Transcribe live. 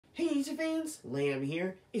Hey YouTube fans, Lamb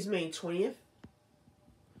here. It's May 20th.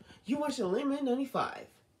 You watching Lamb 95.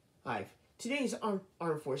 Today is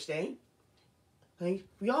Armed Force Day.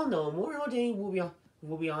 We all know Memorial Day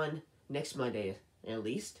will be on next Monday at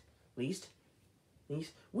least.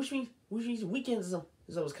 Which means weekends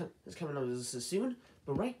is always coming up soon.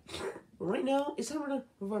 But right now it's time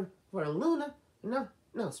for a little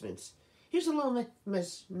announcements. Here's a little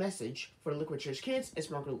message for Liquid Church kids and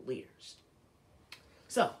small group leaders.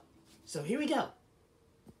 So here we go.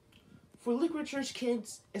 For Liquid Church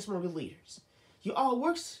kids and small group leaders, you all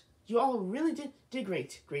really did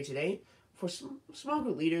great today. For small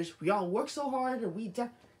group leaders, we all worked so hard, and we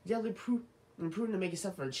definitely improved to make it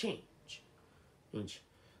for a change.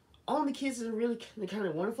 All the kids are really kind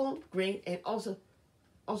of wonderful, great, and also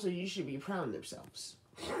you should be proud of themselves.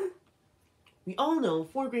 We all know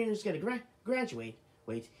 4th graders got to graduate,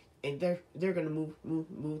 and they're gonna move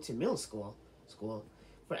to middle school.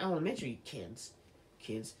 For elementary kids,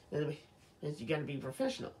 and you gotta be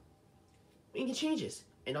professional, make changes,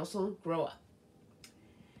 and also grow up.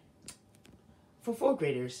 For 4th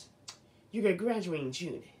graders, you're gonna graduate in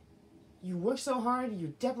June. You work so hard,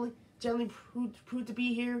 you definitely proved to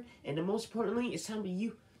be here, and the most importantly, it's time for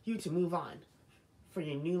you to move on for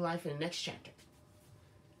your new life in the next chapter.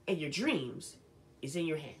 And your dreams is in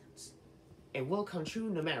your hands, and will come true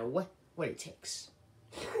no matter what it takes.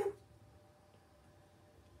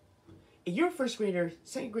 If you're 1st graders,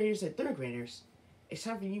 2nd graders, and 3rd graders, it's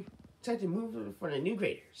time to move for the new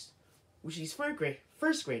graders, which is 1st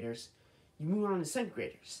graders. You move on to 2nd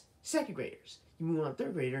graders. 2nd graders, you move on to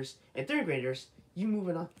 3rd graders, and 3rd graders, you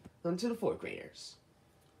move on to the 4th graders.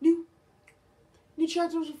 New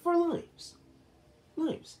chapters for lives,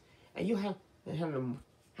 and you have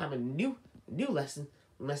a new lesson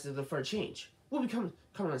for a change. Will be coming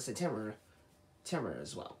on September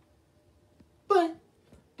as well. But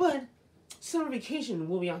summer vacation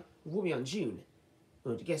will be on June.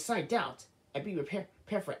 To get psyched out and be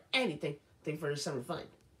prepared for anything for the summer fun.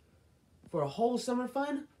 For a whole summer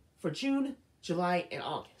fun for June, July, and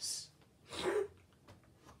August.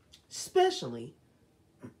 Especially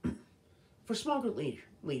for small group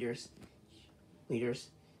leaders,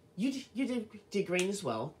 you did great as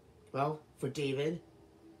well. Well, for David,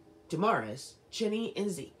 Damaris, Jenny, and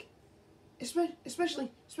Zeke,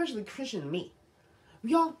 especially Christian and me.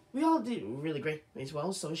 We all did really great as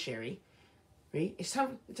well. So Sherry, right? It's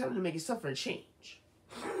time to make it for a change.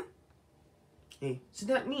 Okay, so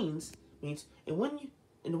that means and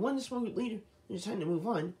when the small group leader is time to move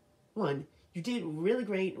on, you did really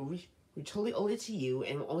great. We totally owe it to you,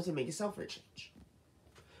 and always make it for a change.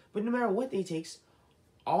 But no matter what it takes,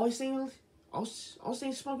 always stay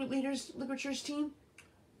small group leaders, Liquid Church team.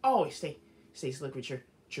 Always stay Liquid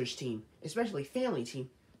Church team, especially family team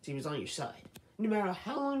is on your side. No matter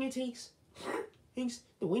how long it takes,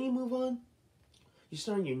 the way you move on, you're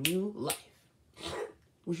starting your new life,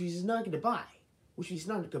 which is not goodbye.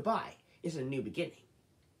 It's a new beginning.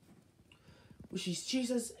 Which is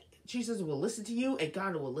Jesus will listen to you, and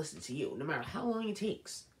God will listen to you, no matter how long it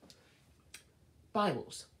takes.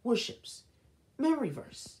 Bibles, worships, memory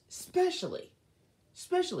verse, especially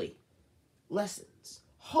lessons,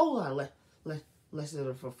 whole lot of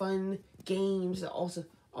lessons for fun, games, and also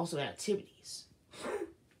activities.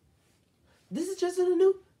 This is just in a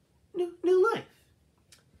new life.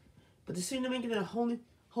 But the sooner making it a whole new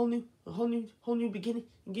beginning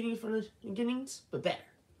from the beginnings, but better.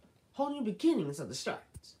 Whole new beginnings at the start.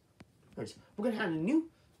 We're gonna have a new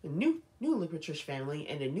Liquid Church family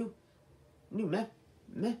and a new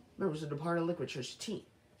members of the part of Liquid Church team.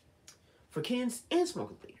 For kids and small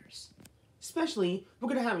group leaders. Especially, we're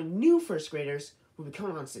gonna have a new 1st graders who will be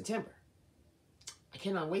coming on September. I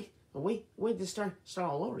cannot wait to start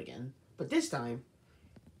all over again. But this time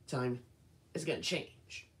is gonna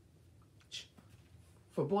change.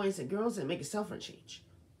 For boys and girls, and make it for a change.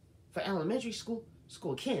 For elementary school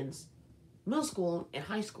kids, middle school and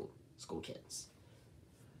high school kids,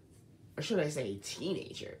 or should I say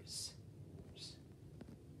teenagers.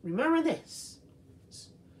 Remember this: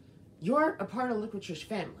 you're a part of Liquid Church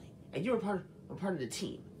family, and you're a part of the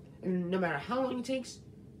team. And no matter how long it takes,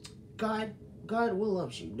 God will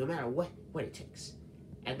love you no matter what it takes.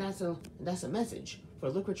 And that's a message for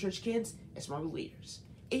Liquid Church kids and small group leaders.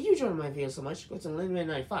 If you enjoyed my video so much, go to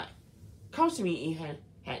Lemon95. Comment to me if you had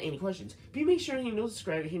any questions. But make sure you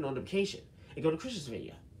subscribe and hit notification. And go to Christian's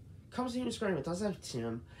video. Comment to him, subscribe with thumbs up to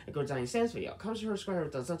him. And go to Diane Sam's video. Comment to her, subscribe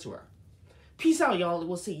with thumbs up to her. Peace out, y'all.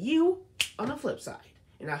 We'll see you on the flip side.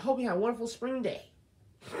 And I hope you have a wonderful spring day.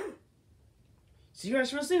 See you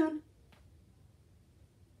guys real soon.